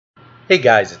Hey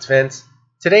guys, it's Vince.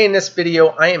 Today in this video,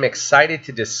 I am excited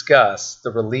to discuss the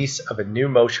release of a new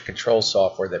motion control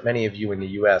software that many of you in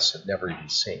the US have never even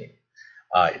seen.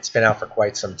 It's been out for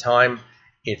quite some time.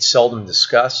 It's seldom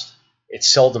discussed.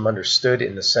 It's seldom understood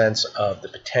in the sense of the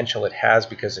potential it has,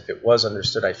 because if it was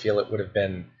understood, I feel it would have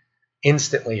been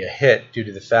instantly a hit due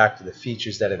to the fact of the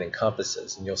features that it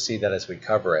encompasses, and you'll see that as we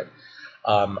cover it.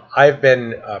 I've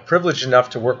been privileged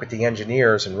enough to work with the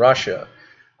engineers in Russia,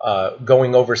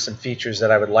 going over some features that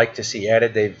I would like to see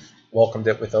added. They've welcomed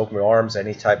it with open arms,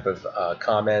 any type of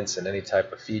comments and any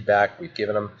type of feedback we've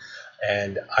given them.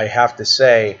 And I have to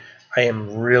say, I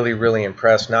am really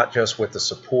impressed, not just with the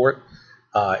support,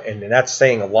 and that's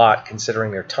saying a lot considering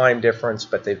their time difference,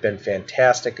 but they've been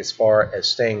fantastic as far as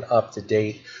staying up to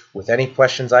date with any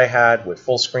questions I had, with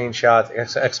full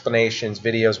screenshots, explanations,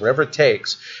 videos, whatever it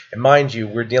takes. And mind you,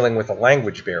 we're dealing with a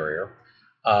language barrier.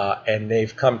 And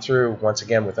they've come through once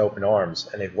again with open arms,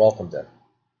 and they've welcomed it.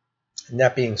 And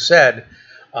that being said,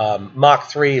 Mach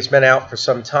 3 has been out for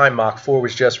some time. Mach 4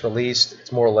 was just released.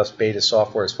 It's more or less beta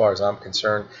software as far as I'm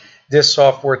concerned. This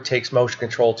software takes motion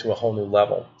control to a whole new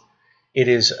level. It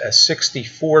is a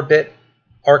 64-bit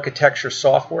architecture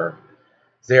software.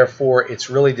 Therefore, it's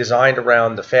really designed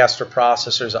around the faster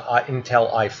processors,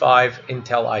 Intel i5,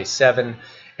 Intel i7,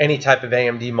 any type of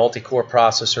AMD multi-core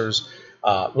processors.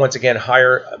 Once again,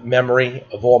 higher memory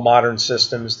of all modern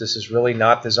systems. This is really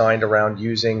not designed around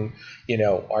using,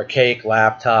 archaic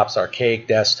laptops, archaic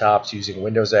desktops, using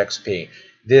Windows XP.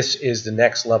 This is the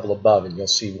next level above, and you'll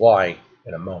see why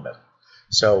in a moment.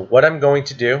 So what I'm going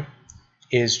to do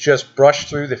is just brush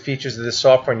through the features of this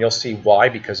software, and you'll see why,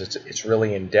 because it's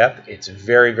really in depth. It's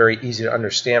very easy to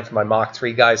understand for my Mach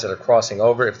 3 guys that are crossing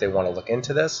over if they want to look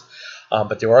into this.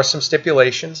 But there are some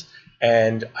stipulations.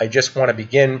 And I just want to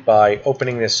begin by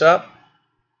opening this up.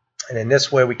 And in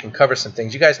this way, we can cover some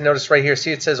things. You guys notice right here,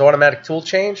 see it says automatic tool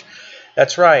change?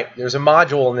 That's right. There's a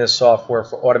module in this software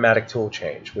for automatic tool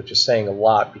change, which is saying a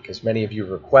lot because many of you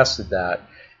requested that.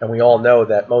 And we all know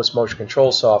that most motion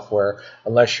control software,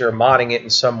 unless you're modding it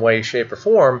in some way, shape, or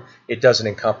form, it doesn't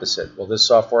encompass it. Well, this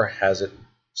software has it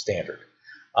standard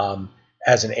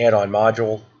as an add-on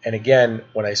module. And again,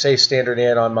 when I say standard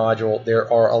add-on module,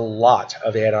 there are a lot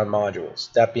of add-on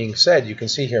modules. That being said, you can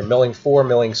see here milling 4,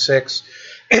 milling 6,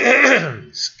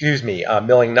 excuse me,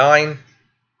 milling 9,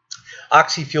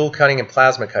 oxy-fuel cutting, and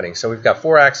plasma cutting. So we've got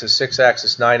 4-axis,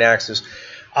 6-axis, 9-axis,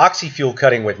 oxy-fuel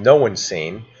cutting, which no one's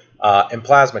seen, and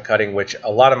plasma cutting, which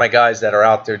a lot of my guys that are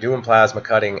out there doing plasma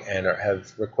cutting and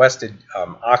have requested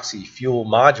oxy-fuel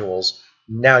modules,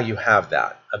 now you have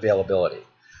that availability.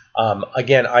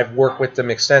 Again, I've worked with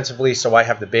them extensively, so I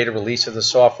have the beta release of the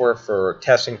software for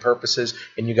testing purposes,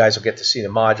 and you guys will get to see the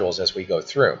modules as we go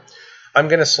through. I'm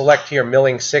going to select here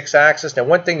milling 6-axis. Now,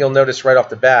 one thing you'll notice right off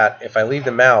the bat, if I leave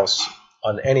the mouse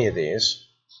on any of these,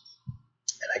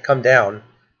 and I come down,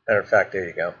 matter of fact, there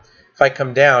you go. If I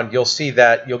come down, you'll see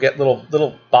that you'll get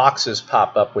little boxes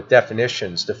pop up with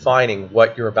definitions defining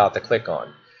what you're about to click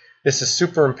on. This is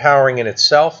super empowering in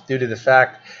itself due to the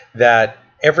fact that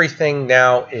everything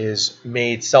now is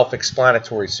made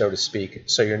self-explanatory, so to speak,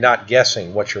 so you're not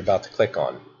guessing what you're about to click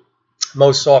on.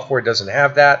 Most software doesn't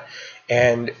have that,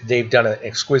 and they've done an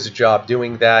exquisite job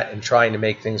doing that and trying to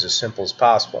make things as simple as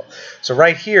possible. So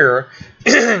right here,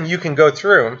 you can go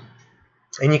through,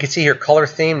 and you can see here color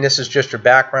theme. This is just your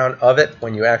background of it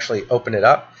when you actually open it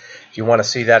up. If you want to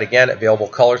see that again, available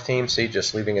color theme, see,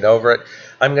 just leaving it over it.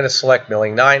 I'm going to select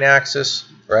milling 9-axis,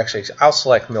 or actually, I'll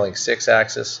select milling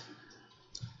 6-axis.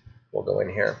 We'll go in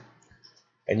here,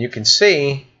 and you can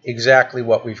see exactly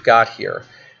what we've got here.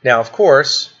 Now, of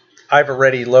course, I've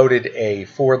already loaded a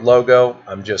Ford logo.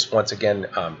 I'm just, once again,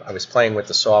 I was playing with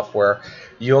the software.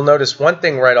 You'll notice one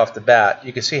thing right off the bat.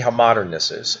 You can see how modern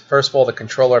this is. First of all, the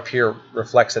controller up here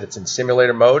reflects that it's in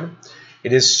simulator mode.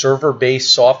 It is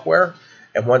server-based software,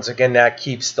 and once again, that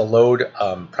keeps the load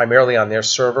primarily on their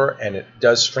server, and it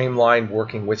does streamline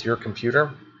working with your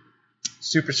computer.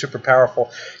 Super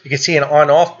powerful. You can see an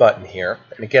on-off button here.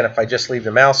 And again, if I just leave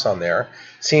the mouse on there,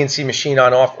 CNC machine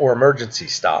on-off or emergency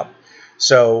stop.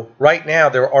 So right now,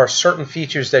 there are certain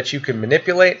features that you can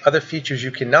manipulate, other features you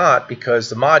cannot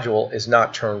because the module is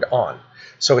not turned on.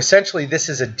 So essentially, this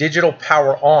is a digital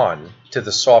power on to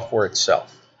the software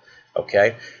itself.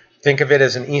 Okay? Think of it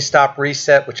as an e-stop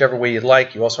reset, whichever way you'd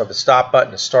like. You also have a stop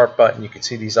button, a start button. You can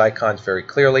see these icons very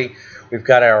clearly. We've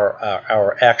got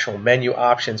our actual menu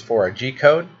options for our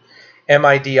G-code.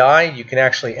 MIDI, you can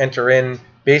actually enter in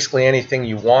basically anything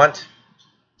you want.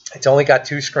 It's only got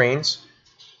 2 screens.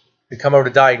 We come over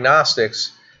to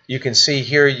diagnostics. You can see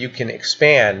here you can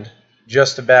expand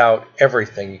just about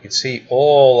everything. You can see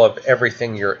all of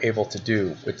everything you're able to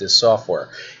do with this software.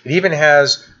 It even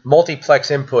has multiplex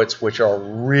inputs, which are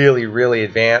really, really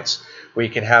advanced, where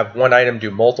you can have one item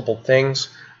do multiple things,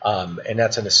 and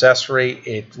that's an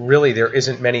accessory. There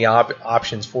isn't many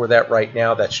options for that right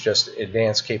now. That's just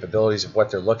advanced capabilities of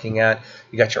what they're looking at.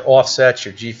 You got your offsets,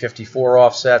 your G54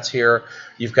 offsets here.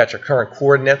 You've got your current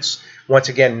coordinates. Once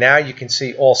again, now you can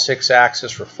see all 6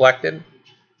 axes reflected.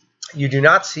 You do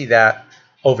not see that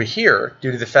over here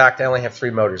due to the fact I only have 3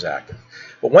 motors active.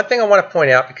 But one thing I want to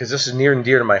point out, because this is near and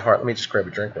dear to my heart, let me just grab a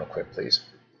drink real quick, please.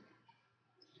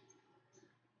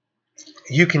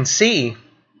 You can see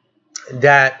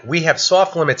that we have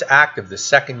soft limits active the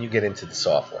second you get into the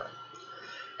software.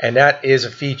 And that is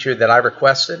a feature that I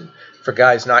requested for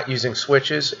guys not using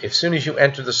switches. As soon as you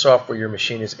enter the software, your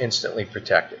machine is instantly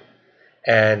protected.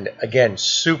 And again,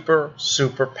 super,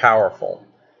 super powerful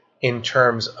in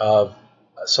terms of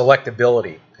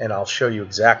selectability, and I'll show you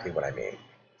exactly what I mean.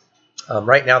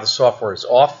 Right now the software is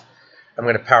off. I'm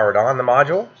going to power it on, the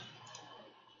module.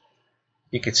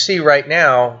 You can see right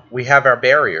now we have our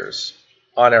barriers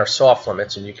on our soft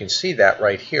limits, and you can see that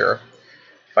right here.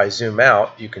 If I zoom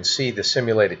out, you can see the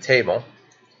simulated table.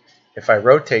 If I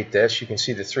rotate this, you can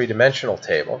see the 3-dimensional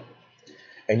table.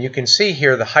 And you can see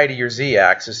here the height of your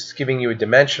z-axis is giving you a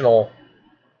dimensional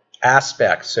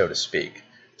aspect, so to speak,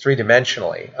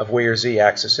 3-dimensionally, of where your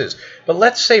z-axis is. But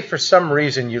let's say for some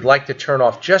reason you'd like to turn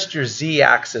off just your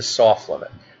z-axis soft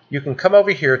limit. You can come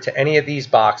over here to any of these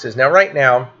boxes. Now right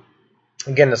now,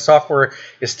 again, the software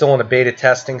is still in a beta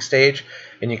testing stage,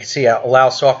 and you can see allow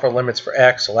software limits for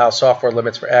X, allow software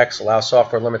limits for X, allow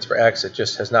software limits for X. It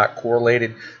just has not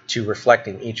correlated to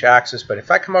reflecting each axis. But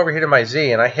if I come over here to my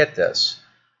Z and I hit this,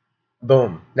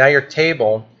 boom, now your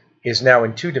table is now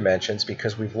in 2 dimensions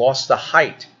because we've lost the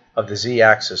height of the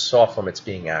z-axis soft limits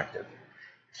being active.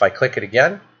 If I click it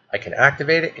again, I can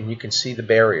activate it, and you can see the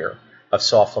barrier of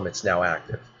soft limits now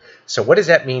active. So what does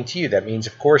that mean to you? That means,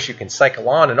 of course, you can cycle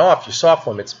on and off your soft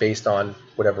limits based on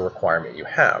whatever requirement you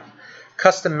have.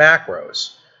 Custom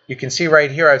macros. You can see right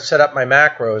here I've set up my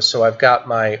macros so I've got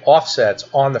my offsets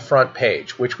on the front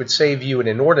page, which would save you an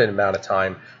inordinate amount of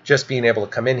time just being able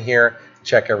to come in here,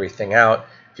 check everything out.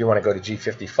 If you want to go to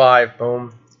G55,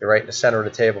 boom, you're right in the center of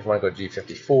the table. If you want to go to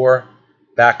G54,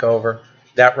 back over.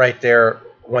 That right there,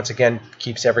 once again,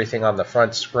 keeps everything on the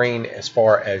front screen as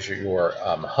far as your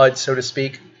HUD, so to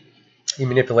speak. You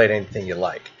manipulate anything you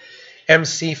like.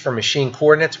 MC for machine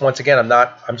coordinates. Once again,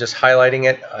 I'm just highlighting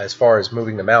it as far as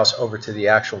moving the mouse over to the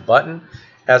actual button.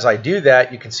 As I do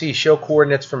that, you can see show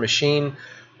coordinates for machine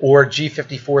or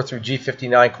G54 through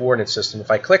G59 coordinate system.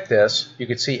 If I click this, you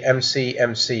can see MC,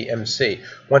 MC, MC.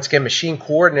 Once again, machine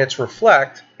coordinates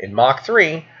reflect in Mach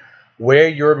 3 where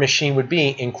your machine would be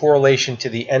in correlation to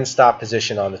the end stop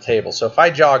position on the table. So if I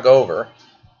jog over,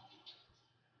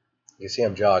 you see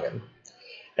I'm jogging,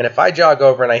 and if I jog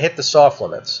over and I hit the soft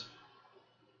limits,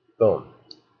 boom,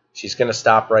 she's going to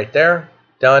stop right there,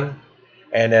 done,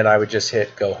 and then I would just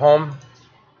hit go home.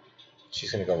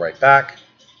 She's going to go right back,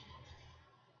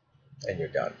 and you're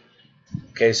done.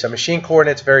 Okay, so machine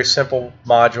coordinates, very simple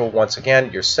module. Once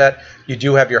again, you're set. You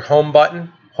do have your home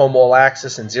button, home all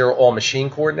axis, and 0 all machine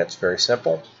coordinates, very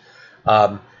simple.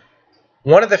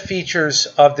 One of the features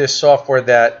of this software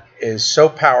that is so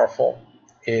powerful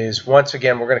is, once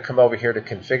again, we're going to come over here to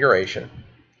configuration,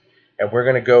 and we're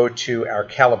going to go to our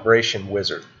calibration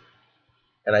wizard.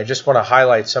 And I just want to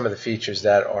highlight some of the features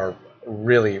that are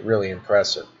really, really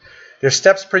impressive. Their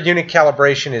steps per unit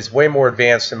calibration is way more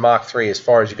advanced than Mach 3 as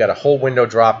far as you got a whole window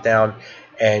drop down,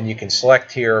 and you can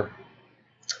select here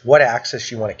what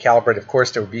axis you want to calibrate. Of course,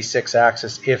 there would be 6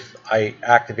 axis if I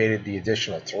activated the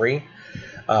additional 3.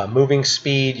 Moving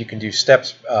speed, you can do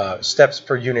steps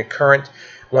per unit current.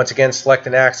 Once again, select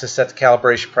an axis, set the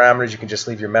calibration parameters. You can just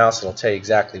leave your mouse. It'll tell you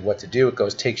exactly what to do.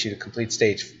 It takes you to complete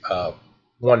stage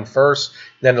 1 first,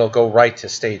 then it'll go right to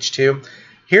stage 2.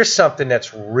 Here's something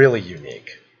that's really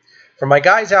unique. For my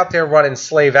guys out there running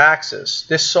slave axis,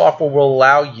 this software will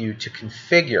allow you to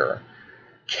configure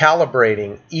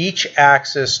calibrating each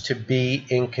axis to be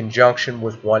in conjunction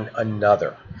with one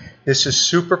another. This is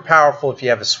super powerful if you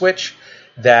have a switch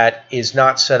that is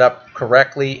not set up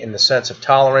correctly in the sense of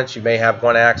tolerance. You may have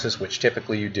one axis, which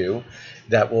typically you do,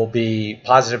 that will be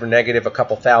positive or negative a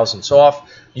couple thousandths off.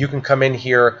 You can come in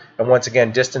here and, once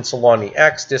again, distance along the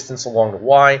X, distance along the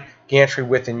Y, gantry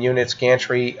width in units,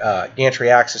 gantry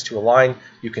axis to align.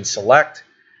 You can select,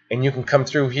 and you can come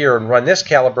through here and run this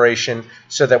calibration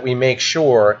so that we make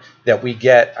sure that we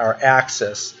get our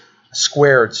axis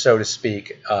squared, so to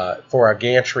speak, for our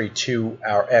gantry to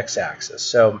our X-axis.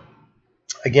 So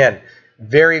again,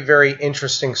 Very, very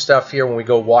interesting stuff here. When we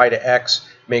go Y to X,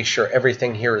 make sure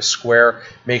everything here is square.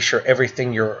 Make sure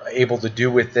everything you're able to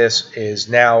do with this is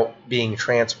now being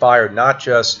transpired, not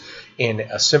just in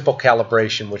a simple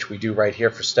calibration, which we do right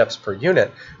here for steps per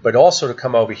unit, but also to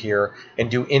come over here and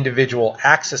do individual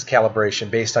axis calibration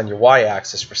based on your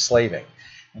Y-axis for slaving.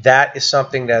 That is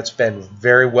something that's been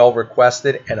very well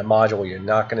requested and a module you're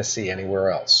not going to see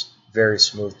anywhere else. Very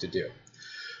smooth to do.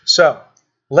 So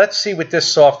let's see what this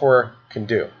software can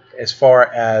do as far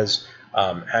as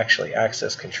actually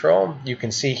access control. You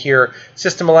can see here,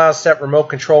 system allows set remote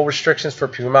control restrictions for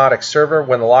Pumotix server.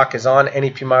 When the lock is on,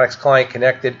 any Pumotix client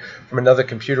connected from another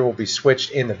computer will be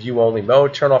switched in the view-only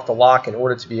mode. Turn off the lock in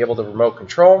order to be able to remote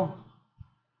control.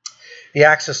 The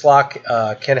access lock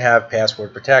can have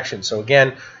password protection. So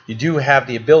again, you do have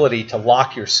the ability to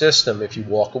lock your system if you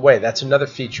walk away. That's another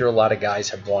feature a lot of guys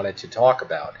have wanted to talk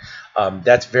about.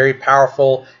 That's very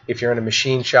powerful if you're in a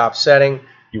machine shop setting.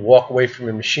 You walk away from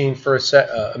your machine for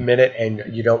a minute and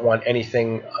you don't want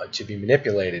anything to be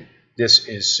manipulated. This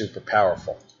is super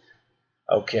powerful.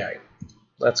 Okay,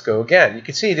 let's go again. You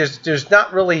can see there's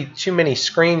not really too many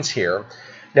screens here.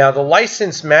 Now the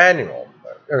license manual,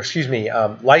 or excuse me,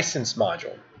 license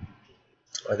module,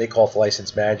 or they call it the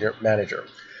license manager.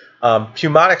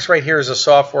 Pumotix right here is a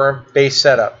software base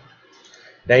setup.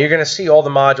 Now you're going to see all the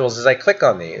modules. As I click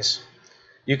on these,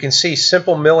 you can see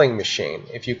simple milling machine.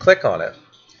 If you click on it,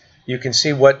 you can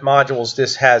see what modules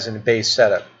this has in the base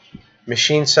setup.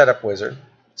 Machine setup wizard,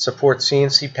 supports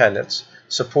CNC pendants,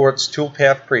 supports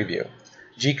toolpath preview,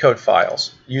 G-code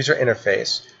files, user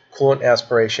interface, coolant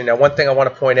aspiration. Now one thing I want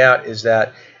to point out is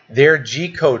that their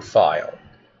G-code file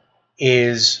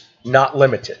is not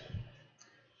limited.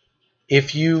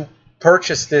 If you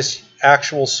purchase this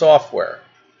actual software,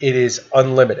 it is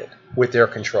unlimited with their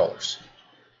controllers.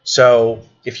 So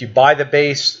if you buy the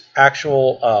base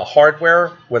actual hardware,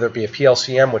 whether it be a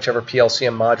PLCM, whichever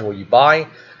PLCM module you buy,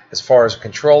 as far as a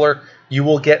controller, you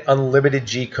will get unlimited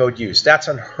G-code use. That's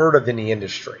unheard of in the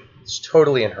industry. It's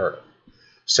totally unheard of.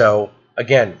 So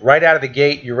again, right out of the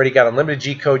gate, you already got unlimited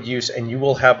G-code use, and you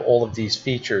will have all of these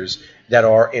features that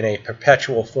are in a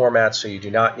perpetual format, so you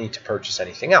do not need to purchase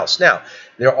anything else. Now,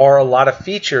 there are a lot of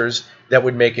features that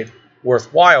would make it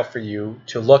worthwhile for you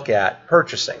to look at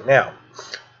purchasing. Now,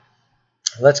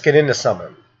 let's get into some of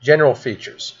them. General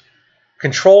features.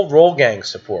 Controlled roll gang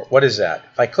support. What is that?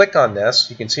 If I click on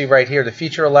this, you can see right here, the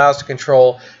feature allows to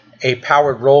control a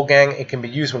powered roll gang. It can be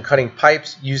used when cutting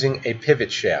pipes using a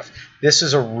pivot shaft. This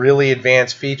is a really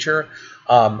advanced feature.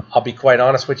 I'll be quite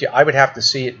honest with you. I would have to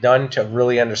see it done to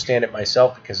really understand it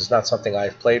myself because it's not something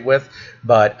I've played with.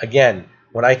 But again,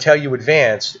 when I tell you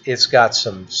advanced, it's got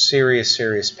some serious,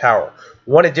 serious power.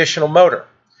 One additional motor.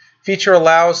 Feature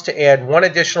allows to add one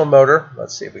additional motor.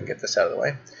 Let's see if we can get this out of the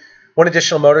way. One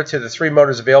additional motor to the 3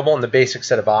 motors available in the basic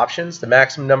set of options. The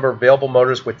maximum number of available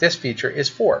motors with this feature is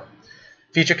 4.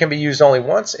 Feature can be used only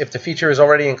once. If the feature is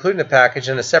already included in the package,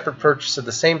 then a separate purchase of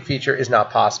the same feature is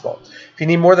not possible. If you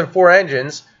need more than 4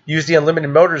 engines, use the unlimited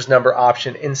motors number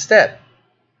option instead.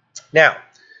 Now,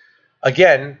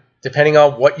 again, depending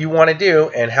on what you want to do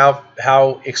and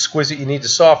how exquisite you need the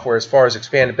software as far as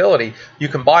expandability, you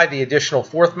can buy the additional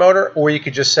 4th motor, or you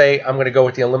could just say, I'm going to go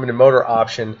with the unlimited motor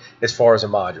option as far as a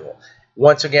module.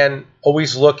 Once again,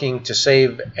 always looking to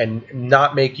save and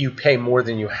not make you pay more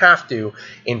than you have to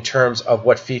in terms of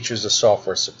what features the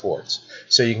software supports.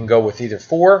 So you can go with either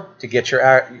 4 to get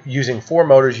using 4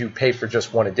 motors, you pay for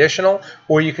just 1 additional,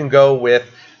 or you can go with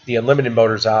the unlimited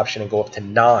motors option and go up to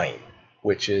 9,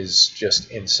 which is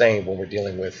just insane when we're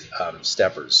dealing with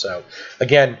steppers. So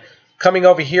again, coming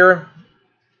over here,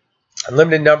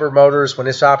 unlimited number of motors. When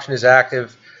this option is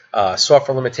active,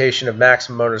 software limitation of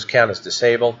maximum motors count is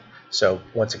disabled. So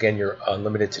once again, you're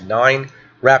unlimited to 9.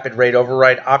 Rapid rate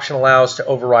override option allows to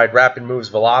override rapid moves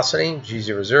velocity,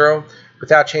 G00,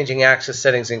 without changing axis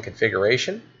settings and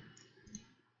configuration.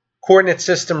 Coordinate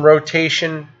system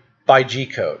rotation by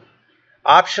G-code.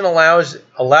 Option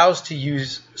allows to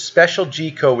use special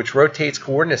G-code which rotates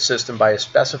coordinate system by a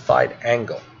specified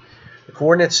angle. The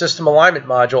coordinate system alignment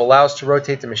module allows to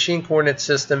rotate the machine coordinate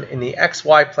system in the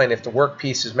XY plane if the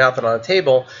workpiece is mounted on a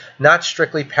table, not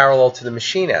strictly parallel to the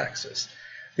machine axis.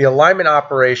 The alignment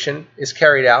operation is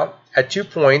carried out at 2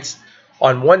 points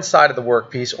on one side of the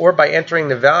workpiece or by entering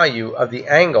the value of the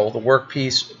angle on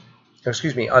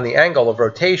the angle of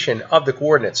rotation of the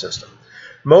coordinate system.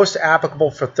 Most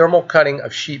applicable for thermal cutting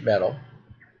of sheet material,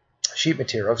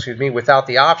 without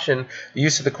the option, the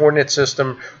use of the coordinate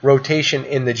system rotation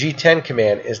in the G10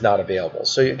 command is not available.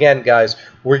 So again, guys,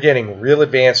 we're getting real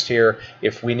advanced here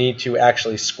if we need to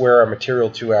actually square our material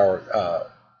to our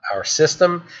our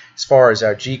system as far as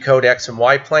our G code X and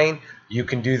Y plane, you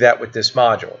can do that with this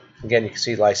module. Again, you can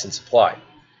see license applied.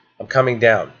 I'm coming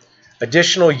down.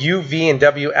 Additional U, V, and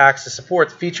W axis support.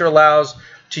 The feature allows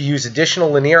to use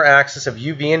additional linear axis of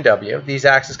U, V, and W. These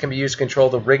axes can be used to control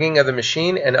the rigging of the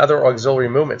machine and other auxiliary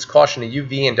movements. Caution, the U,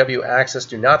 V, and W axis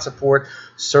do not support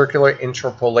circular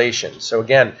interpolation. So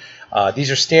again, these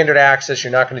are standard axis.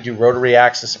 You're not going to do rotary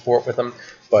axis support with them,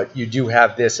 but you do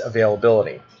have this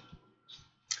availability.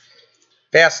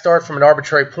 Fast start from an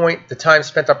arbitrary point. The time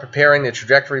spent on preparing the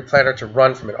trajectory planner to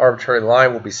run from an arbitrary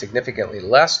line will be significantly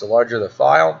less the larger the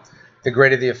file. The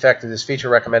greater the effect of this feature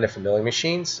recommended for milling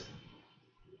machines.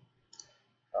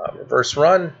 Reverse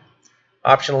run.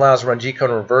 Option allows to run G-code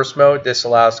in reverse mode. This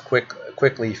allows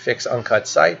quickly fix uncut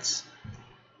sites.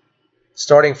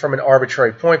 Starting from an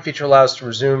arbitrary point, feature allows to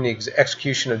resume the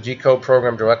execution of G-code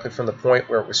program directly from the point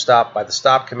where it was stopped by the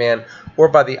stop command or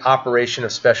by the operation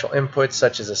of special inputs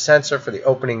such as a sensor for the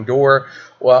opening door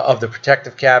of the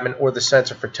protective cabinet or the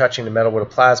sensor for touching the metal with a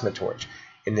plasma torch.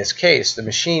 In this case, the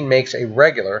machine makes a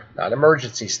regular, not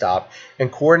emergency stop,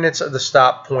 and coordinates of the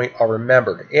stop point are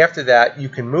remembered. After that, you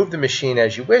can move the machine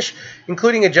as you wish,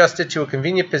 including adjust it to a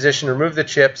convenient position, remove the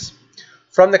chips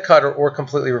from the cutter, or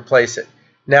completely replace it.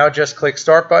 Now just click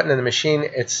Start button and the machine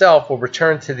itself will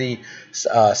return to the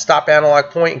stop analog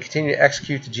point and continue to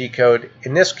execute the G-code.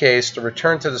 In this case, the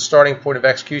return to the starting point of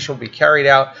execution will be carried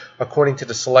out according to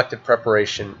the selected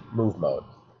preparation move mode.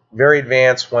 Very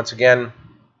advanced, once again,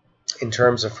 in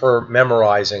terms of her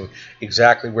memorizing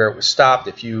exactly where it was stopped.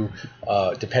 If you,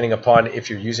 depending upon if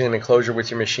you're using an enclosure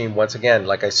with your machine, once again,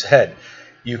 like I said,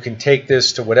 you can take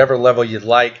this to whatever level you'd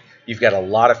like. You've got a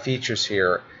lot of features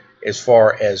here as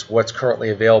far as what's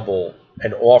currently available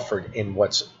and offered in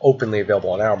what's openly available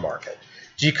on our market.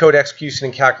 G-code execution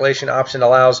and calculation option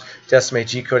allows to estimate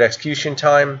G-code execution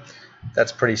time.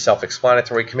 That's pretty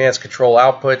self-explanatory. Commands control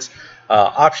outputs.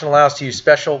 Option allows to use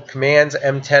special commands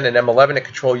M10 and M11 to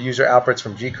control user outputs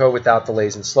from G-code without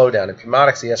delays and slowdown. In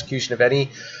Pumotix, the execution of any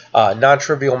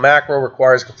non-trivial macro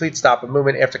requires complete stop of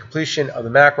movement. After completion of the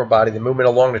macro body, the movement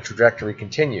along the trajectory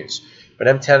continues. But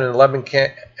M10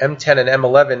 and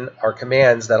M11 are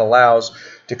commands that allows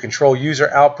to control user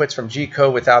outputs from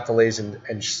G-code without delays and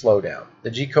slowdown. The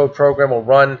G-code program will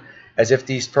run as if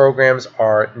these programs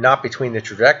are not between the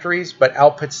trajectories, but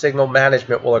output signal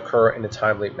management will occur in a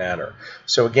timely manner.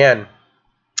 So again,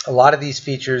 a lot of these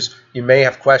features you may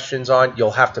have questions on.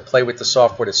 You'll have to play with the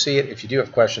software to see it. If you do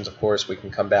have questions, of course, we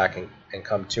can come back and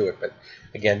come to it. But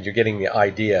again, you're getting the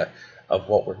idea of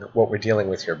what we're dealing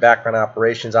with here. Background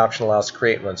operations option allows to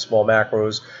create and run small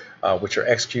macros which are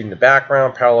executed in the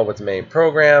background parallel with the main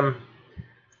program.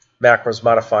 Macros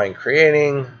modifying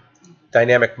creating.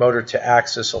 Dynamic motor to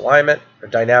axis alignment, or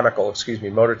dynamical,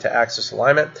 motor to axis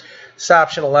alignment. This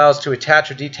option allows to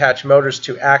attach or detach motors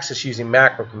to axis using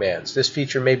macro commands. This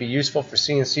feature may be useful for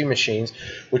CNC machines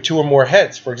with 2 or more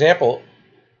heads. For example,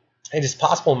 it is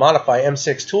possible to modify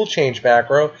M6 tool change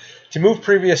macro to move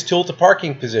previous tool to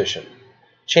parking position.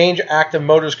 Change active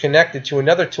motors connected to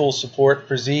another tool support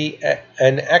for Z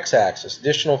and X axis.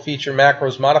 Additional feature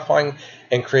macros modifying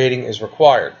and creating is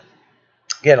required.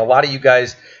 Again, a lot of you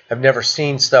guys have never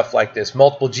seen stuff like this.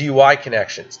 Multiple GUI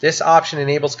connections. This option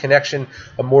enables connection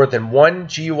of more than one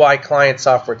GUI client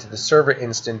software to the server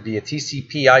instance via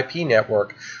TCP/IP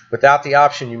network. Without the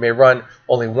option, you may run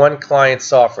only one client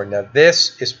software. Now,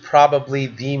 this is probably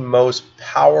the most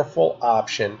powerful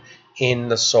option in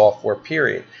the software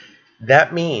period.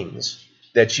 That means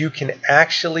that you can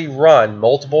actually run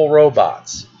multiple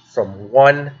robots from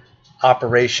one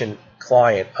operation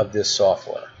client of this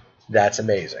software. That's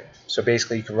amazing. So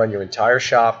basically, you can run your entire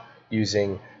shop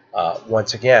using,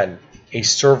 once again, a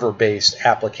server-based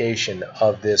application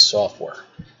of this software.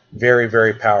 Very,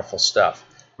 very powerful stuff.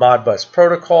 Modbus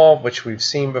protocol, which we've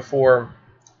seen before.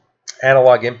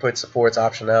 Analog input supports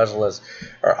option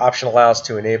allows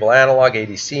to enable analog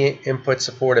ADC input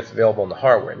support if available in the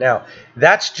hardware. Now,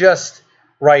 that's just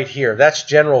right here. That's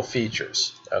general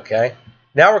features. Okay.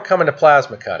 Now we're coming to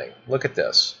plasma cutting. Look at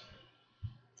this.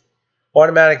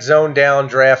 Automatic zone down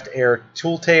draft air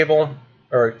tool table,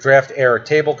 or draft air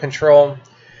table control.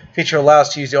 Feature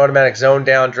allows to use the automatic zone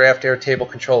down draft air table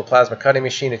control of plasma cutting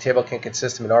machine. A table can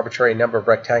consist of an arbitrary number of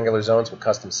rectangular zones with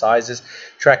custom sizes.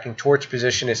 Tracking torch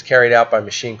position is carried out by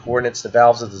machine coordinates. The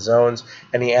valves of the zones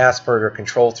and the aspirator are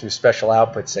controlled through special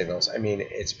output signals. I mean,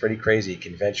 it's pretty crazy. You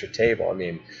can vent your table. I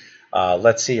mean,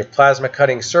 let's see your plasma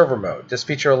cutting server mode. This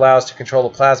feature allows to control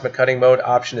the plasma cutting mode.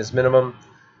 Option is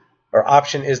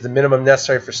the minimum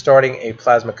necessary for starting a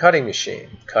plasma cutting machine.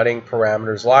 Cutting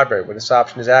parameters library. When this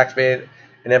option is activated,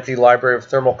 an empty library of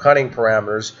thermal cutting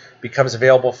parameters becomes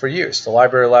available for use. The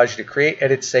library allows you to create,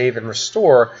 edit, save, and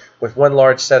restore with one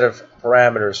large set of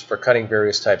parameters for cutting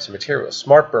various types of materials.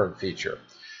 Smart Burn feature.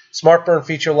 Smart Burn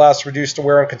feature allows to reduce the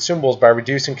wear on consumables by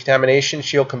reducing contamination,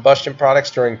 shield combustion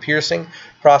products during piercing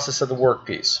process of the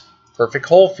workpiece. Perfect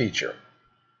Hole feature.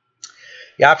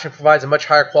 The option provides a much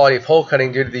higher quality of hole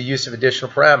cutting due to the use of additional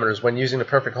parameters. When using the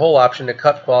perfect hole option, the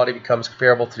cut quality becomes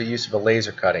comparable to the use of a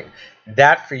laser cutting.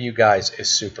 That, for you guys, is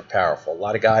super powerful. A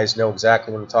lot of guys know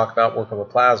exactly what I'm talking about working with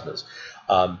plasmas.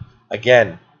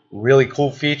 Again, really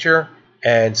cool feature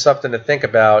and something to think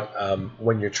about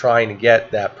when you're trying to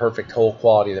get that perfect hole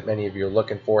quality that many of you are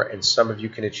looking for, and some of you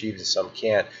can achieve and some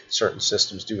can't. Certain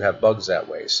systems do have bugs that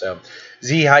way. So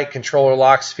Z-height controller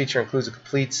locks feature includes a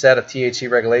complete set of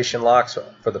THC regulation locks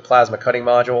for the plasma cutting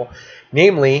module,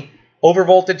 namely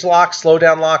overvoltage lock,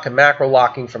 slowdown lock, and macro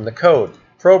locking from the code.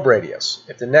 Probe radius.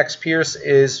 If the next pierce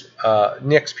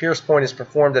point is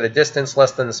performed at a distance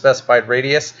less than the specified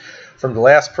radius from the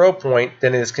last probe point,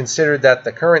 then it is considered that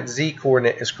the current Z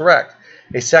coordinate is correct.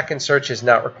 A second search is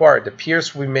not required. The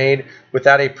pierce will be made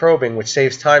without a probing, which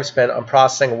saves time spent on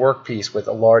processing a workpiece with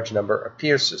a large number of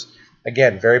pierces.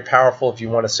 Again, very powerful if you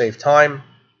want to save time,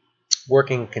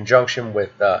 working in conjunction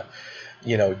with,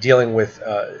 dealing with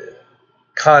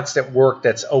constant work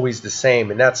that's always the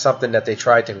same. And that's something that they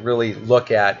try to really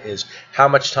look at, is how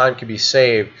much time can be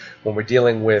saved when we're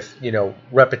dealing with,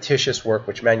 repetitious work,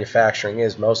 which manufacturing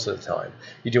is most of the time.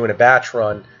 You're doing a batch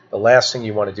run, the last thing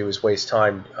you want to do is waste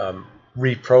time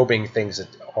reprobing things that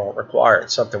aren't required,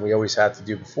 something we always had to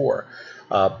do before.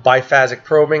 Biphasic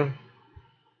probing.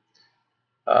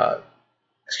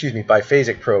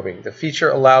 Biphasic probing. The feature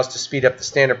allows to speed up the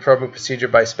standard probing procedure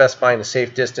by specifying the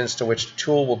safe distance to which the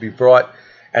tool will be brought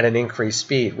at an increased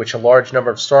speed, which a large number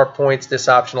of start points. This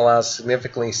option allows to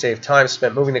significantly save time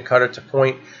spent moving the cutter to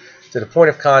the point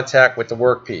of contact with the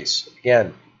workpiece.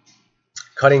 Again,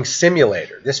 cutting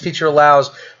simulator. This feature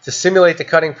allows to simulate the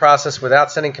cutting process without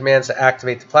sending commands to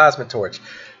activate the plasma torch.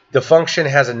 The function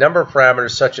has a number of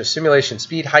parameters such as simulation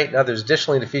speed, height, and others.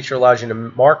 Additionally, the feature allows you to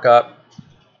mark up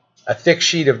a thick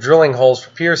sheet of drilling holes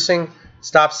for piercing,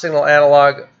 stop signal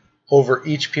analog over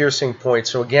each piercing point.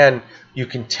 So again, you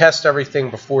can test everything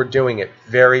before doing it.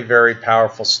 Very, very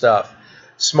powerful stuff.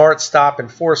 Smart stop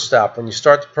and force stop. When you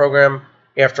start the program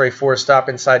after a force stop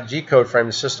inside the G-code frame,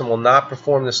 the system will not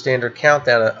perform the standard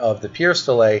countdown of the pierce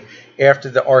delay after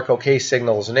the arc OK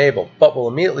signal is enabled, but will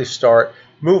immediately start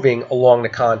moving along the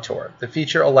contour. The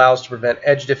feature allows to prevent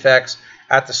edge defects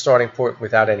at the starting point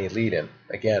without any lead-in.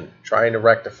 Again, trying to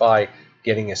rectify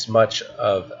getting as much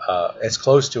of as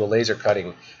close to a laser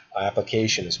cutting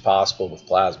application as possible with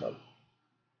plasma.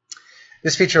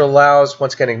 This feature allows,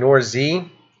 once again, ignore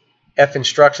Z, F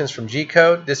instructions from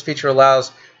G-code. This feature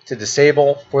allows to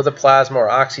disable for the plasma or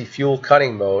oxy-fuel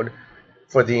cutting mode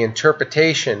for the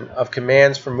interpretation of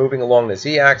commands for moving along the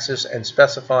Z-axis and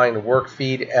specifying the work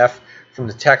feed F from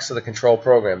the text of the control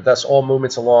program. Thus, all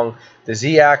movements along the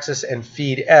Z-axis and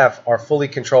feed F are fully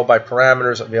controlled by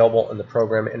parameters available in the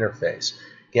program interface.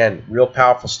 Again, real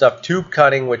powerful stuff. Tube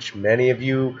cutting, which many of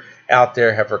you out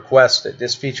there have requested.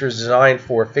 This feature is designed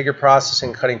for figure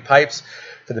processing, cutting pipes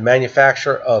for the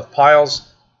manufacture of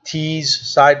piles,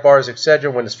 tees, sidebars, etc.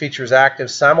 When this feature is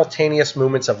active, simultaneous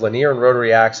movements of linear and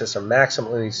rotary axis are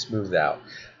maximally smoothed out.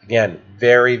 Again,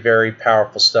 very, very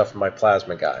powerful stuff for my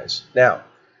plasma guys. Now,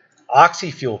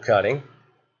 oxy-fuel cutting.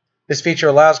 This feature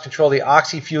allows control of the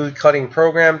oxy-fuel cutting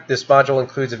program. This module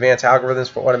includes advanced algorithms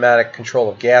for automatic control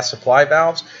of gas supply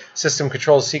valves. System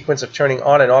controls a sequence of turning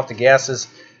on and off the gases,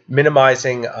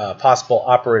 minimizing possible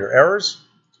operator errors.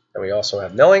 And we also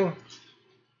have milling.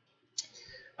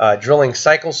 Drilling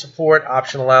cycle support.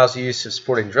 Option allows the use of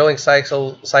supporting drilling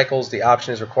cycles. The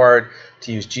option is required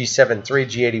to use G73,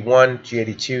 G81,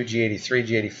 G82, G83,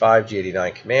 G85,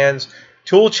 G89 commands.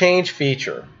 Tool change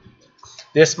feature.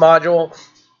 This module,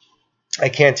 I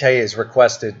can't tell you, is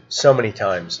requested so many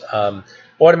times.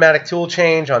 Automatic tool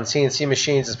change on CNC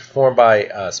machines is performed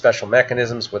by special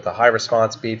mechanisms with a high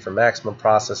response speed for maximum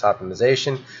process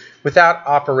optimization. Without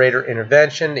operator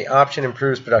intervention, the option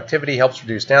improves productivity, helps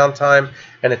reduce downtime,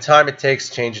 and the time it takes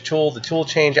to change a tool. The tool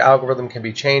change algorithm can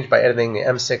be changed by editing the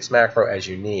M6 macro as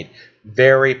you need.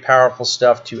 Very powerful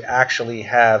stuff to actually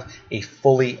have a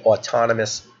fully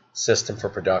autonomous system for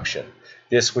production.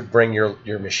 This would bring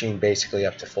your machine basically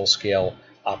up to full-scale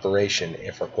operation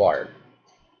if required.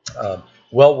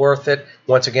 Well worth it.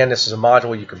 Once again, this is a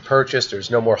module you can purchase. There's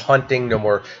no more hunting, no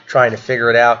more trying to figure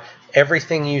it out.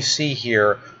 Everything you see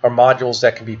here are modules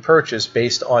that can be purchased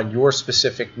based on your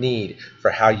specific need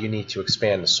for how you need to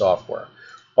expand the software.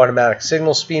 Automatic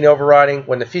signal speed overriding.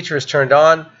 When the feature is turned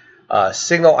on,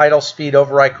 Signal idle speed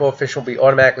override coefficient will be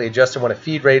automatically adjusted when a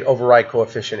feed rate override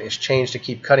coefficient is changed to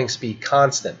keep cutting speed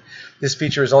constant. This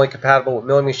feature is only compatible with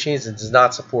milling machines and does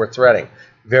not support threading.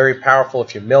 Very powerful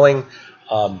if you're milling.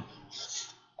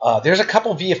 There's a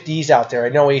couple VFDs out there. I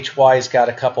know HY's got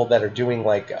a couple that are doing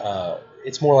like,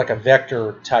 it's more like a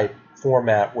vector type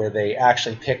format where they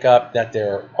actually pick up that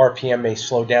their RPM may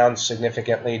slow down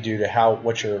significantly due to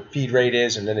what your feed rate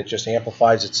is, and then it just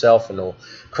amplifies itself and it'll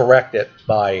correct it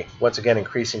by, once again,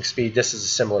 increasing speed. This is a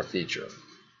similar feature.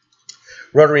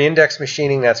 Rotary index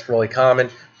machining, that's really common.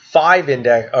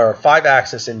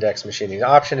 5-axis index machining. The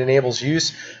option enables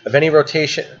use of any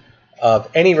rotational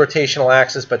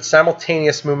axis, but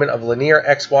simultaneous movement of linear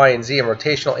X, Y, and Z and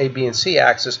rotational A, B, and C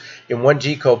axis in one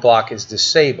G-code block is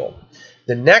disabled.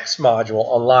 The next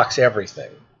module unlocks everything.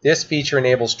 This feature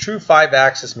enables true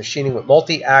 5-axis machining with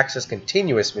multi-axis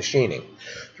continuous machining.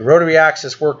 The rotary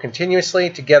axis work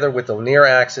continuously together with the linear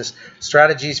axis.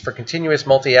 Strategies for continuous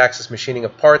multi-axis machining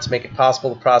of parts make it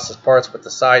possible to process parts with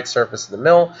the side surface of the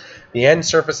mill, the end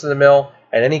surface of the mill,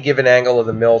 at any given angle of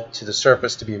the mill to the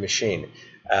surface to be machined.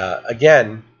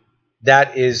 Again,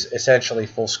 that is essentially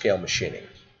full-scale machining.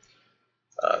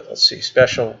 Let's see,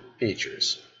 special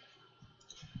features.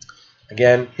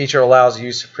 Again, feature allows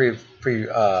use of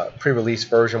pre-release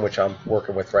version, which I'm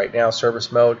working with right now,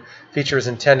 service mode. Feature is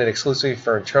intended exclusively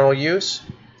for internal use.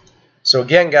 So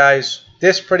again, guys,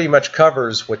 this pretty much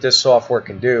covers what this software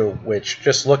can do, which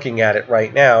just looking at it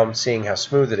right now, I'm seeing how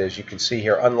smooth it is. You can see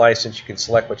here, unlicensed, you can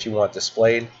select what you want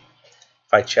displayed.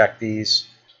 If I check these,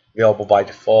 available by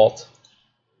default,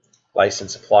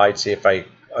 license applied. See if I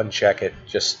uncheck it,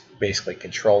 just basically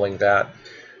controlling that.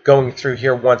 Going through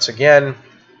here once again,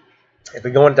 if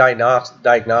we go in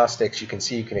diagnostics, you can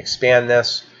see you can expand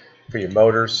this for your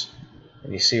motors,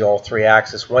 and you see all 3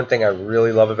 axes. One thing I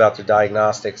really love about the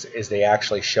diagnostics is they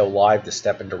actually show live the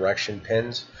step and direction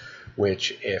pins,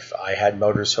 which if I had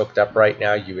motors hooked up right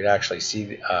now, you would actually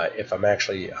see, if I'm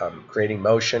actually creating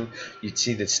motion, you'd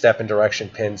see the step and direction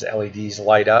pins, LEDs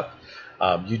light up.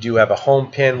 You do have a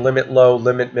home pin, limit low,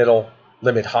 limit middle,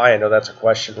 limit high. I know that's a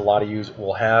question a lot of you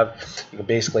will have. You can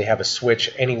basically have a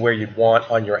switch anywhere you'd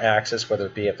want on your axis, whether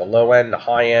it be at the low end, the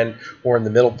high end, or in the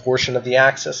middle portion of the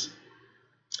axis.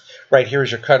 Right here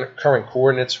is your current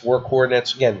coordinates, work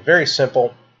coordinates. Again, very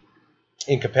simple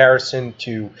in comparison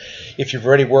to if you've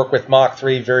already worked with Mach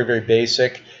 3, very, very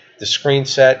basic. The screen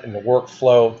set and the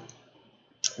workflow,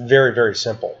 very, very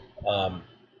simple.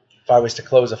 If I was to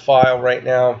close a file right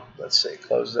now, let's say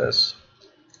close this,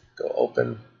 go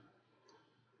open.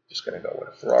 Just going to go with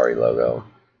a Ferrari logo.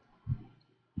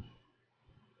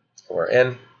 We're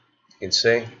in. You can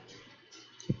see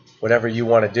whatever you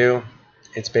want to do,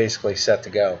 it's basically set to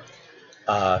go.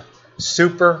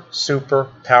 Super, super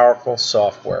powerful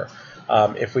software.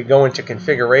 If we go into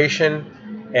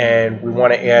configuration and we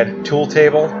want to add tool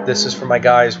table, this is for my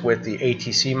guys with the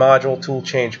ATC module, tool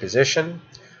change position.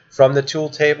 From the tool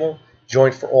table,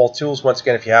 join for all tools. Once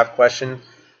again, if you have a question,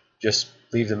 just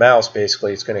leave the mouse.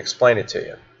 Basically, it's going to explain it to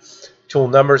you. Tool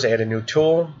numbers, add a new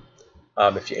tool.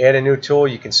 If you add a new tool,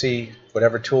 you can see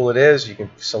whatever tool it is. You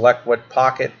can select what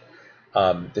pocket,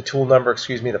 the tool number,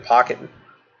 excuse me, the pocket.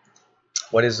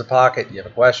 What is the pocket? You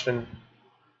have a question.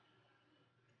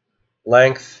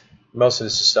 Length, most of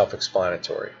this is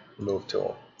self-explanatory. Remove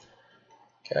tool.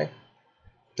 Okay.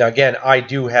 Now again, I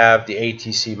do have the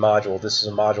ATC module. This is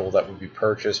a module that would be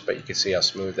purchased, but you can see how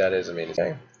smooth that is. I mean,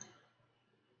 okay.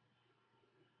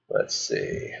 Let's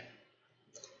see.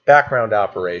 Background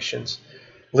operations.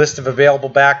 List of available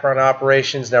background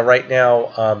operations. Now right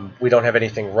now we don't have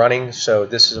anything running, so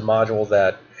this is a module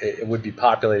that it would be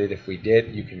populated if we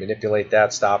did. You can manipulate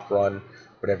that, stop, run,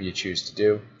 whatever you choose to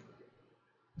do.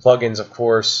 Plugins, of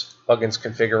course. Plugins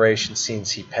configuration,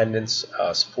 CNC pendants,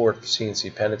 support for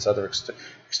CNC pendants, other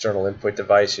external input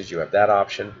devices. You have that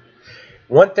option.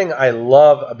 One thing I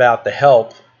love about the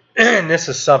help, and this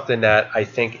is something that I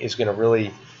think is going to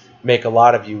really make a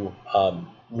lot of you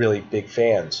really big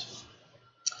fans.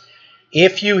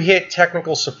 If you hit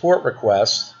technical support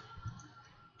requests,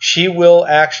 she will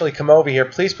actually come over here.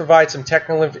 Please provide some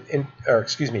technical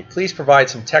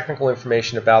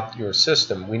information about your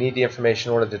system. We need the information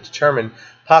in order to determine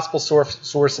possible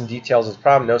source and details of the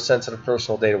problem. No sensitive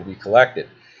personal data will be collected.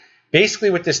 Basically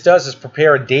what this does is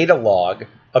prepare a data log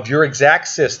of your exact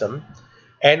system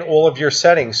and all of your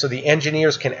settings so the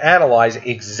engineers can analyze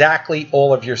exactly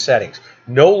all of your settings.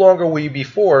 No longer will you be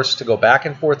forced to go back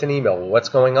and forth in email. Well, what's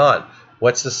going on?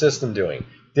 What's the system doing?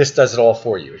 This does it all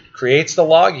for you. It creates the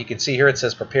log. You can see here it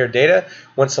says prepare data.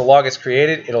 Once the log is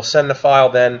created, it'll send the file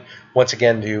then once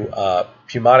again to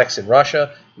Pumotix in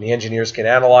Russia, and the engineers can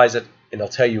analyze it, and they'll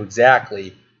tell you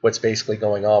exactly what's basically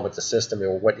going on with the system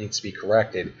or what needs to be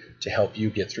corrected to help you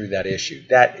get through that issue.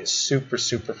 That is super,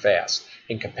 super fast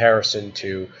in comparison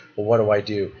to, well, what do I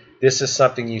do? This is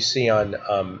something you see on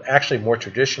actually more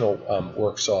traditional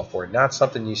work software, not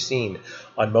something you've seen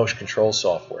on motion control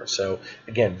software. So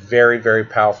again, very, very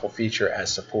powerful feature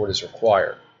as support is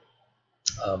required.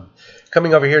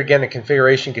 Coming over here again, the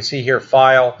configuration, you can see here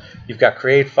file. You've got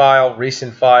create file,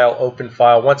 recent file, open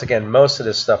file. Once again, most of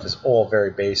this stuff is all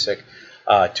very basic.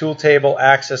 Tool table,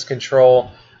 access control,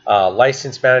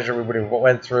 license manager we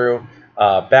went through,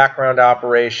 background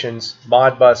operations,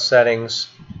 Modbus settings.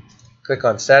 Click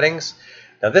on settings.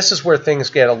 Now this is where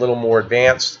things get a little more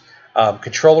advanced.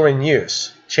 Controller in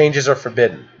use. Changes are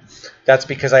forbidden. That's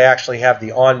because I actually have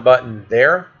the on button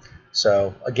there.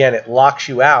 So again, it locks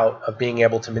you out of being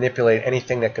able to manipulate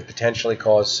anything that could potentially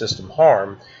cause system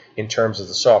harm in terms of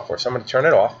the software. So I'm going to turn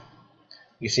it off.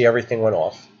 You see everything went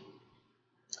off.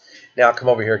 Now come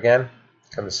over here again.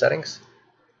 Come to settings.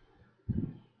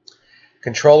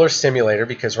 Controller simulator,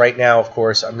 because right now, of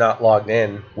course, I'm not logged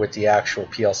in with the actual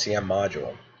PLCM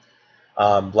module.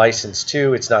 License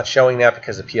 2, it's not showing that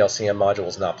because the PLCM module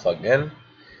is not plugged in.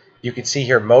 You can see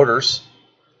here motors.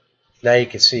 Now you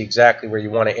can see exactly where you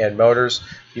want to add motors.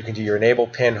 You can do your enable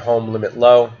pin, home, limit,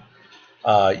 low.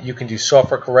 You can do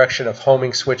software correction of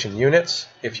homing switch and units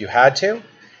if you had to.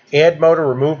 Add motor,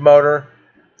 remove motor.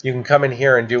 You can come in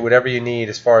here and do whatever you need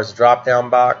as far as the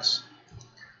drop-down box.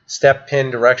 Step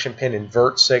pin, direction pin,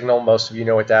 invert signal. Most of you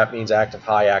know what that means. Active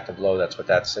high, active low. That's what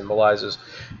that symbolizes.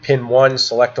 Pin 1,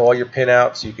 select all your pin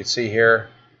outs. You can see here,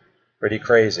 pretty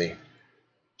crazy.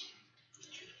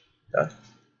 Done.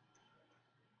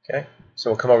 Okay, so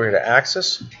we'll come over here to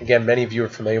Axis. Again, many of you are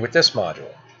familiar with this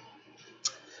module.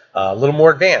 A little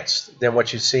more advanced than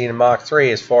what you see in Mach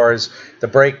 3 as far as the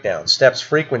breakdown. Steps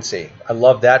frequency. I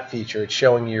love that feature. It's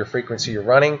showing you your frequency you're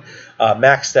running.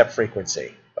 Max step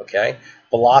frequency. Okay.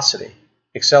 Velocity.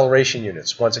 Acceleration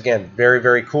units. Once again, very,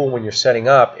 very cool when you're setting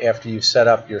up after you've set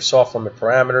up your soft limit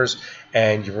parameters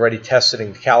and you've already tested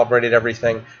and calibrated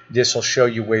everything. This will show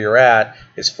you where you're at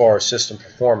as far as system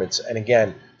performance. And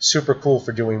again, super cool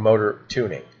for doing motor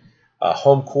tuning.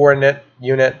 Home coordinate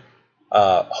unit.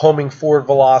 Homing forward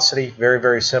velocity, very,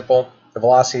 very simple. The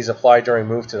velocity is applied during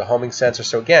move to the homing sensor.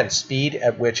 So again, speed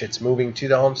at which it's moving to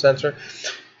the home sensor.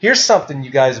 Here's something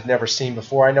you guys have never seen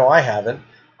before. I know I haven't.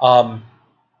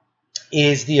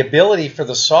 Is the ability for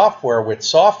the software with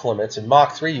soft limits. In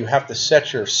Mach 3, you have to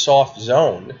set your soft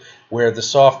zone where the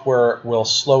software will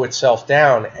slow itself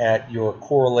down at your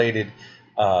correlated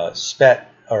set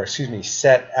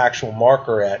actual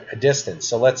marker at a distance.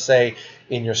 So let's say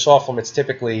in your soft limits,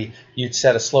 typically you'd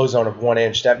set a slow zone of 1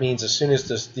 inch. That means as soon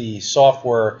as the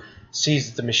software sees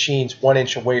that the machine's 1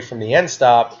 inch away from the end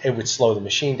stop, it would slow the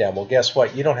machine down. Well, guess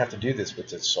what? You don't have to do this with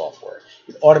this software.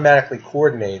 It automatically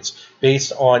coordinates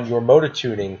based on your motor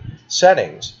tuning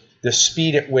settings the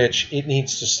speed at which it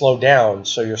needs to slow down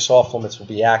so your soft limits will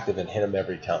be active and hit them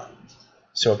every time.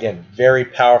 So again, very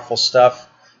powerful stuff.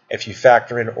 If you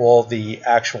factor in all the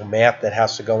actual math that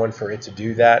has to go in for it to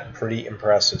do that, pretty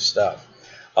impressive stuff.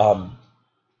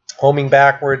 Homing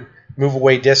backward, move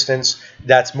away distance.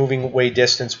 That's moving away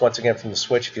distance once again from the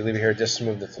switch. If you leave it here, distance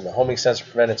movement from the homing sensor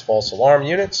prevents false alarm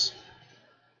units.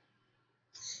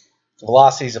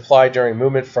 Velocity is applied during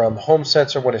movement from home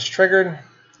sensor when it's triggered.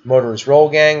 Motor is roll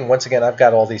gang. Once again, I've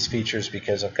got all these features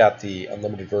because I've got the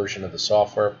unlimited version of the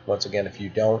software. Once again, if you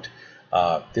don't,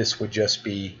 this would just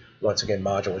be, once again,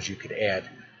 modules you could add.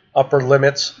 Upper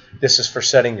limits, this is for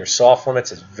setting your soft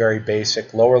limits. It's very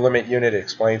basic. Lower limit unit, it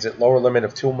explains it. Lower limit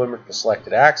of tool movement for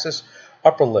selected axis.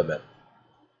 Upper limit,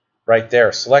 right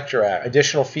there. Select your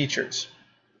additional features.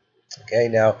 Okay,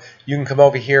 now you can come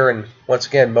over here and, once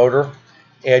again, motor.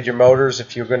 Add your motors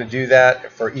if you're going to do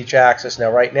that for each axis. Now,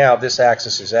 right now, this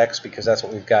axis is X because that's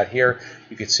what we've got here.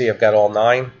 You can see I've got all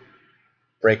 9.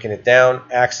 Breaking it down,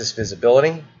 axis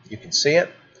visibility, you can see it.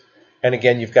 And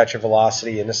again, you've got your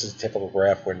velocity, and this is a typical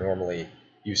graph we're normally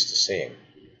used to seeing.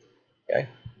 Okay.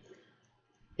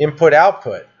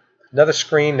 Input-output, another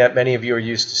screen that many of you are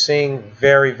used to seeing.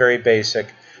 Very, very basic.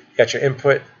 You've got your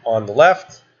input on the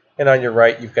left, and on your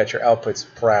right, you've got your outputs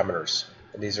parameters.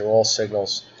 And these are all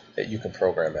signals that you can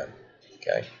program in.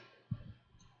 Okay.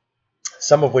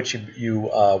 Some of which you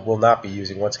will not be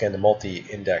using, once again, the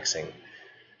multi-indexing.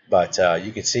 But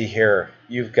you can see here,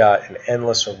 you've got an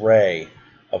endless array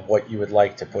of what you would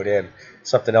like to put in.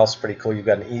 Something else pretty cool, you've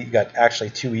got actually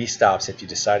 2 e-stops if you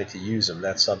decided to use them.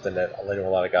 That's something that I know a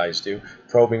lot of guys do.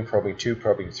 Probing, probing 2,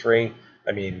 probing 3.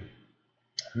 I mean,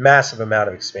 massive amount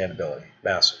of expandability,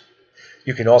 massive.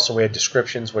 You can also add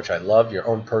descriptions, which I love, your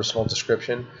own personal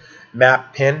description.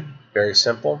 Map pin, very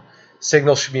simple.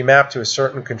 Signal should be mapped to a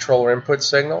certain controller input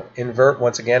signal. Invert,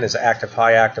 once again, is active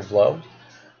high, active low,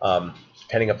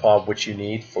 depending upon what you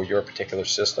need for your particular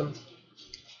system.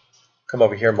 Come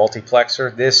over here,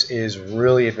 multiplexer. This is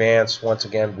really advanced. Once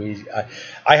again,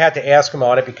 I had to ask him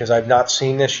on it because I've not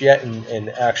seen this yet in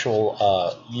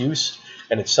actual use,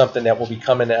 and it's something that will be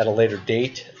coming at a later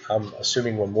date. I'm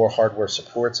assuming when more hardware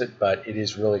supports it, but it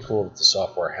is really cool that the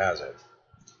software has it.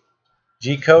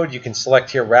 G-code, you can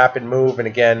select here rapid move, and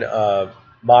again,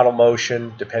 model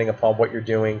motion, depending upon what you're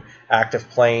doing, active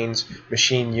planes,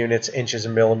 machine units, inches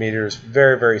and millimeters.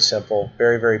 Very, very simple,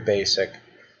 very, very basic.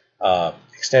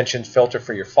 Extension filter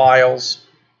for your files,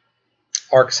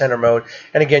 arc center mode,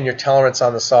 and again, your tolerance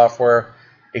on the software,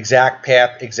 exact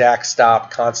path, exact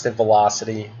stop, constant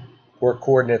velocity, work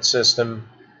coordinate system.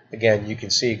 Again, you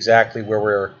can see exactly where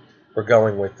we're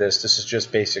going with this. This is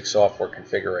just basic software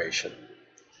configuration.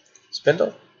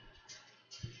 Spindle.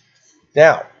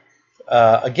 Now,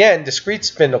 again, discrete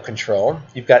spindle control.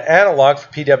 You've got analog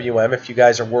for PWM if you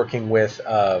guys are working with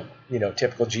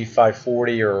typical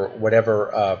G540 or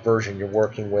whatever version you're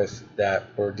working with that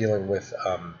we're dealing with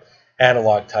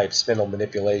analog type spindle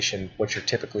manipulation, which you're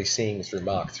typically seeing through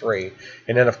Mach 3.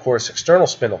 And then, of course, external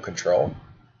spindle control.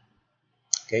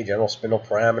 Okay, general spindle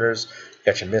parameters. You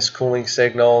got your mist cooling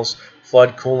signals,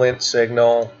 flood coolant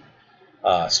signal,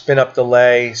 spin up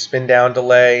delay, spin down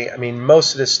delay. I mean,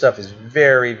 most of this stuff is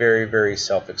very, very, very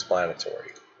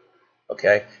self-explanatory.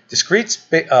 Okay, discrete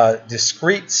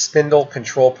spindle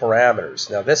control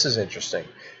parameters. Now this is interesting.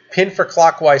 Pin for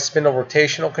clockwise spindle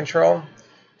rotational control.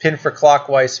 Pin for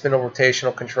clockwise spindle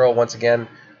rotational control. Once again,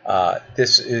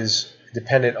 this is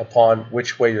dependent upon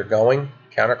which way you're going,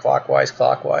 counterclockwise,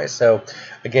 clockwise. So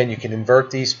again, you can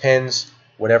invert these pins,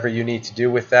 whatever you need to do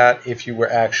with that. If you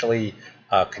were actually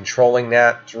controlling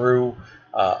that through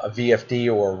a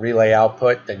VFD or relay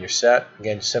output, then you're set.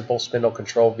 Again, simple spindle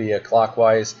control via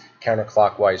clockwise,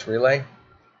 counterclockwise relay.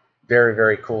 Very,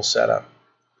 very cool setup.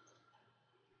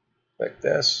 Like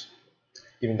this.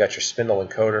 Even got your spindle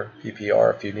encoder,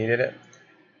 PPR, if you needed it.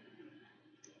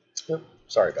 Oops,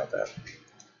 sorry about that.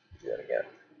 Do that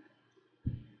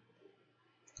again.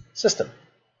 System.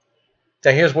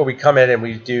 Now here's where we come in and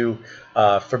we do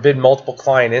forbid multiple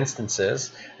client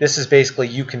instances. This is basically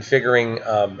you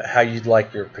configuring how you'd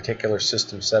like your particular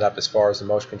system set up as far as the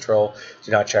motion control.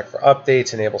 Do not check for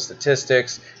updates, enable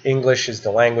statistics. English is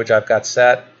the language I've got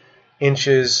set.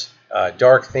 Inches,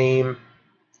 dark theme,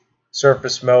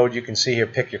 surface mode. You can see here,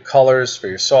 pick your colors for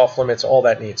your soft limits, all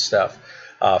that neat stuff.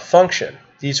 Function.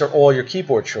 These are all your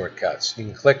keyboard shortcuts. You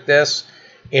can click this,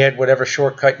 add whatever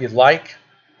shortcut you'd like.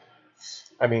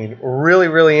 I mean, really,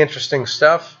 really interesting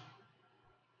stuff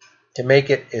to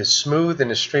make it as smooth and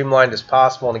as streamlined as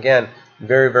possible. And again,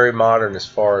 very, very modern as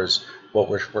far as what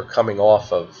we're coming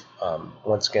off of.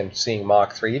 Once again, seeing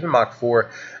Mach 3, even Mach 4.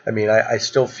 I mean, I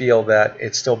still feel that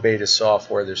it's still beta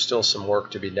software. There's still some work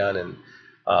to be done. And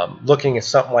looking at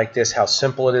something like this, how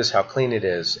simple it is, how clean it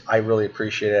is, I really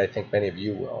appreciate it. I think many of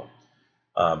you will.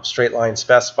 Straight line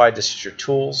specified. This is your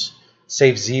tools.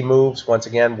 Save Z moves, once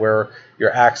again, where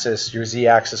your Z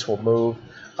axis will move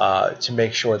to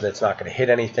make sure that it's not going to hit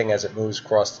anything as it moves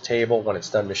across the table when it's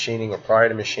done machining or prior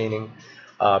to machining.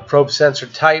 Probe sensor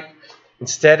type.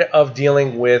 Instead of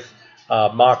dealing with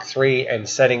Mach 3 and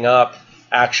setting up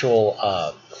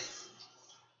actual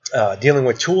dealing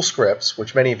with tool scripts,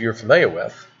 which many of you are familiar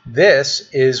with, this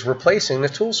is replacing the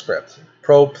tool script.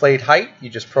 Probe plate height, you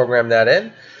just program that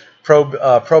in.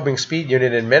 Probing speed,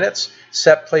 unit in minutes.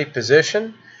 Set plate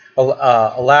position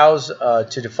allows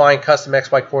to define custom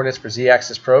XY coordinates for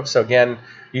Z-axis probe. So again,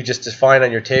 you just define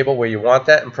on your table where you want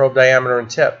that, and probe diameter and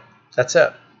tip. That's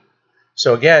it.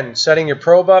 So again, setting your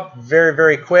probe up, very,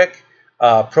 very quick.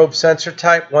 Probe sensor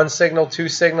type, 1 signal, 2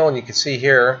 signal, and you can see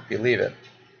here, if you leave it,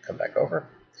 come back over.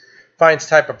 Finds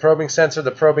type of probing sensor.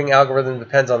 The probing algorithm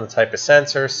depends on the type of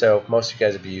sensor, so most of you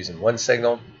guys will be using 1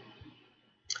 signal.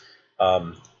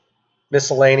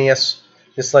 Miscellaneous.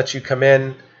 This lets you come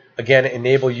in. Again,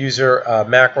 enable user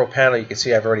macro panel. You can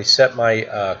see I've already set my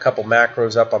couple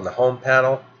macros up on the home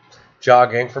panel.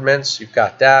 Jog increments, you've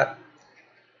got that.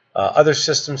 Other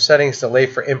system settings, delay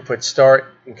for input start,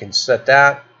 you can set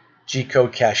that.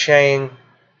 G-code caching.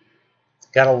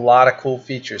 Got a lot of cool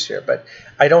features here, but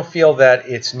I don't feel that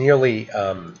it's nearly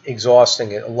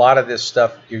exhausting. A lot of this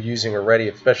stuff you're using already,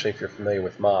 especially if you're familiar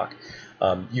with Mach.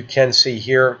 You can see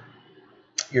here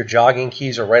your jogging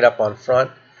keys are right up on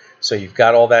front, so you've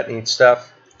got all that neat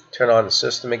stuff. Turn on the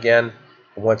system again,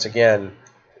 and once again,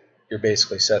 you're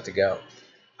basically set to go.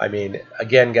 I mean,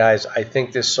 again, guys, I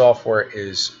think this software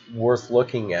is worth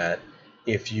looking at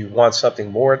If you want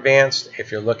something more advanced,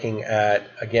 if you're looking at,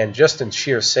 again, just in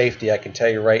sheer safety, I can tell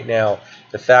you right now,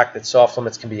 the fact that soft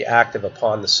limits can be active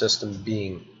upon the system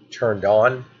being turned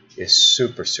on is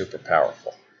super, super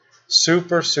powerful.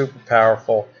 Super, super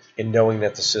powerful in knowing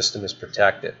that the system is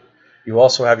protected. You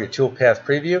also have your toolpath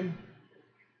preview. You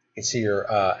can see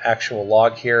your actual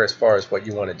log here as far as what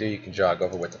you want to do. You can jog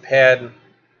over with the pad.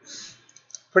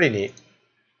 Pretty neat.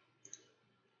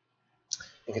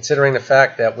 And considering the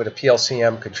fact that with a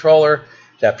PLCM controller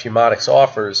that Pumotix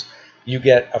offers, you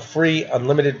get a free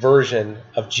unlimited version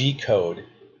of G-code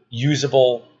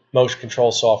usable motion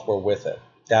control software with it.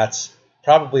 That's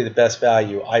probably the best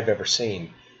value I've ever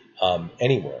seen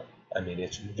anywhere. I mean,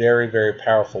 it's very, very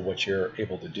powerful what you're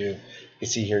able to do. You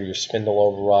see here your spindle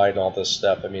override and all this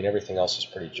stuff. I mean, everything else is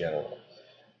pretty general.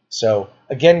 So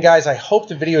again, guys, I hope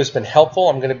the video has been helpful.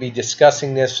 I'm going to be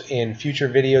discussing this in future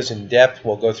videos in depth.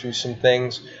 We'll go through some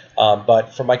things.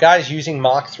 But for my guys using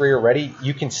Mach 3 already,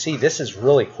 you can see this is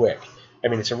really quick. I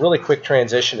mean, it's a really quick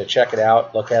transition to check it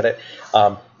out, look at it.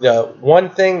 The one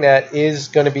thing that is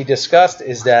going to be discussed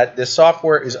is that this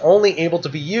software is only able to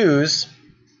be used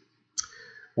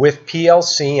with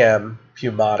PLCM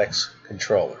Pumotix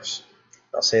controllers.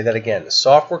 I'll say that again. The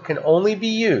software can only be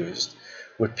used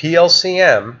with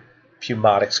PLCM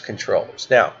Pumotix controllers.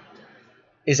 Now,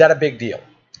 is that a big deal?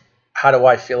 How do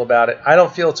I feel about it? I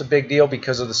don't feel it's a big deal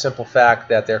because of the simple fact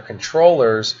that their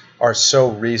controllers are so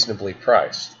reasonably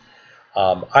priced.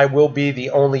 I will be the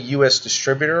only U.S.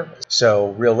 distributor,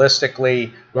 so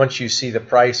realistically, once you see the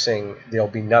pricing, there'll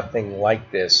be nothing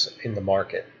like this in the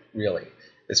market, really,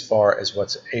 as far as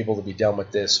what's able to be done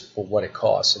with this for what it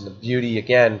costs. And the beauty,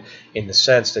 again, in the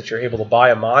sense that you're able to buy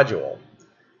a module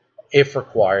if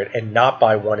required, and not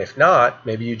buy one if not.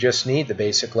 Maybe you just need the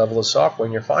basic level of software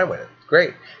and you're fine with it.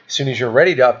 Great. As soon as you're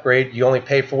ready to upgrade, you only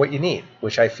pay for what you need,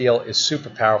 which I feel is super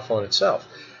powerful in itself.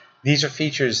 These are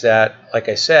features that, like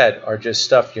I said, are just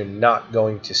stuff you're not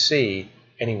going to see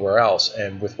anywhere else.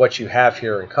 And with what you have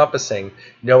here encompassing,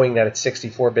 knowing that it's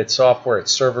 64-bit software,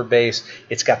 it's server-based,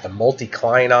 it's got the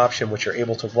multi-client option, which you're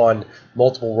able to run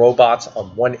multiple robots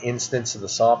on one instance of the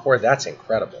software, that's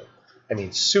incredible. I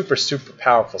mean, super, super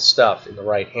powerful stuff in the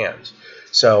right hands.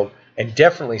 So, and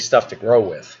definitely stuff to grow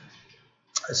with.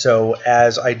 So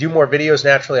as I do more videos,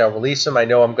 naturally I'll release them. I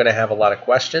know I'm going to have a lot of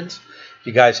questions. If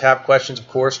you guys have questions, of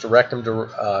course, direct them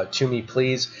to me,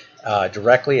 please,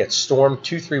 directly at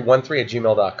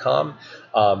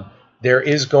storm2313@gmail.com. There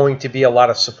is going to be a lot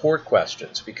of support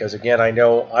questions because, again, I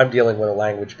know I'm dealing with a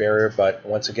language barrier, but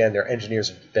once again, their engineers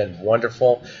have been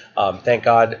wonderful. Thank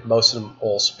God most of them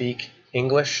all speak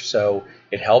English, so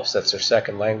it helps. That's their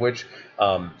second language.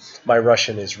 My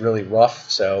Russian is really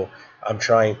rough, so I'm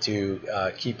trying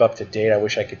to keep up to date. I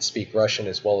wish I could speak Russian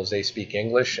as well as they speak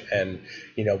English, and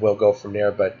we'll go from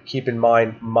there. But keep in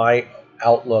mind, my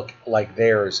outlook, like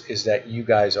theirs, is that you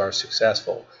guys are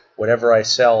successful. Whatever I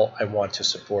sell, I want to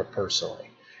support personally,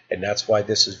 and that's why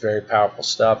this is very powerful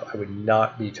stuff. I would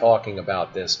not be talking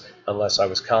about this unless I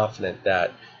was confident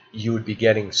that you would be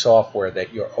getting software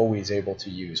that you're always able to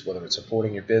use, whether it's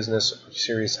supporting your business,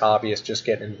 serious hobbyist, just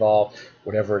getting involved,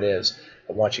 whatever it is.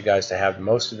 I want you guys to have the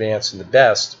most advanced and the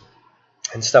best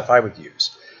and stuff I would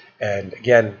use. And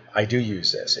again, I do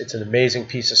use this. It's an amazing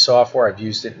piece of software. I've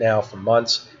used it now for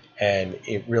months, and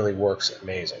it really works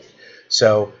amazing.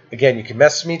 So again, you can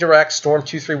message me direct,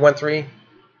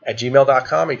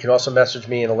 storm2313@gmail.com. You can also message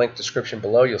me in the link description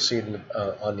below. You'll see it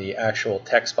on the actual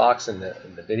text box in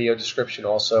the video description.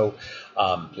 Also,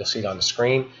 you'll see it on the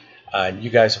screen. And you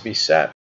guys will be set.